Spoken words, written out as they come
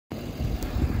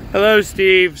Hello,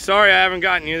 Steve. Sorry I haven't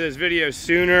gotten you this video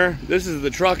sooner. This is the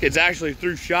truck. It's actually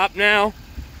through shop now,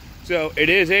 so it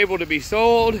is able to be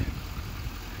sold.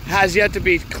 Has yet to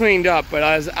be cleaned up, but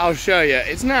as I'll show you,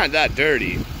 it's not that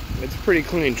dirty. It's a pretty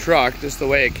clean truck, just the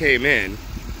way it came in.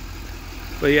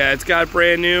 But yeah, it's got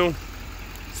brand new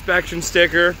inspection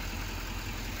sticker,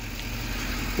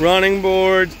 running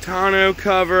boards, tonneau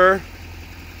cover.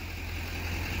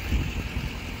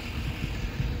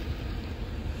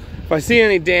 If I see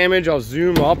any damage, I'll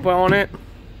zoom up on it.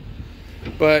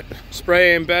 But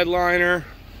spray and bed liner.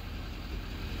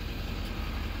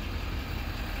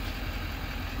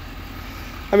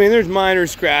 I mean, there's minor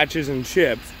scratches and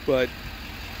chips, but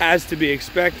as to be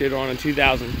expected on a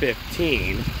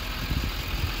 2015.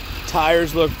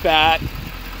 Tires look fat.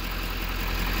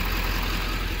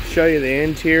 Show you the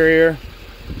interior.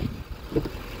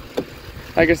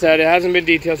 Like I said, it hasn't been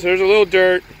detailed, so there's a little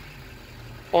dirt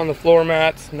on the floor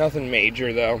mats. Nothing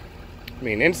major though. I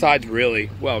mean, inside's really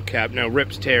well kept. No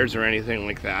rips, tears, or anything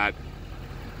like that.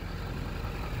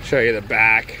 Show you the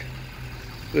back.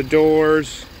 The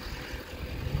doors.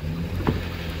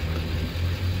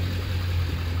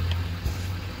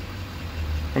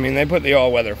 I mean, they put the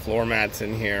all-weather floor mats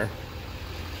in here.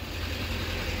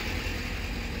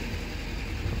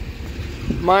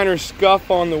 Minor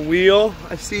scuff on the wheel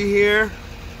I see here.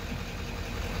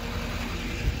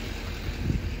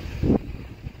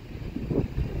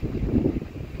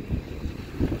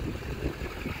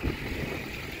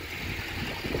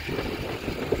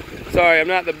 Sorry, I'm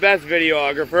not the best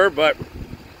videographer, but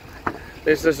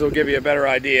this will give you a better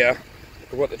idea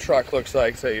of what the truck looks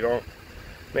like, so you don't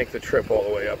make the trip all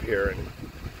the way up here and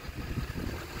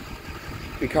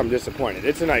become disappointed.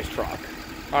 It's a nice truck.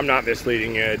 I'm not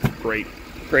misleading you. It's a great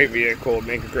vehicle.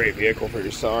 Make a great vehicle for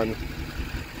your son.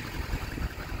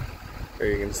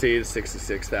 There you can see the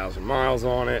 66,000 miles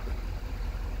on it.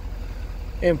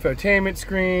 Infotainment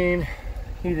screen,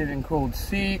 heated and cooled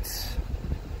seats,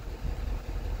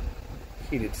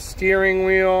 heated steering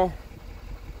wheel.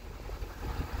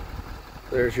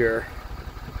 There's your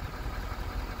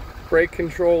brake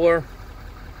controller,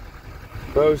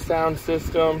 Bose sound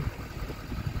system,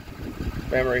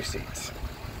 memory seats.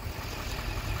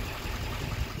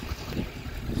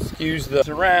 Excuse the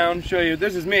around, show you,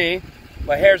 this is me.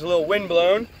 My hair's a little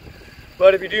windblown,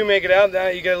 but if you do make it out, now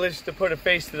you got at least to put a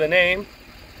face to the name.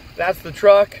 That's the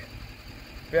truck.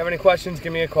 If you have any questions,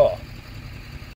 give me a call.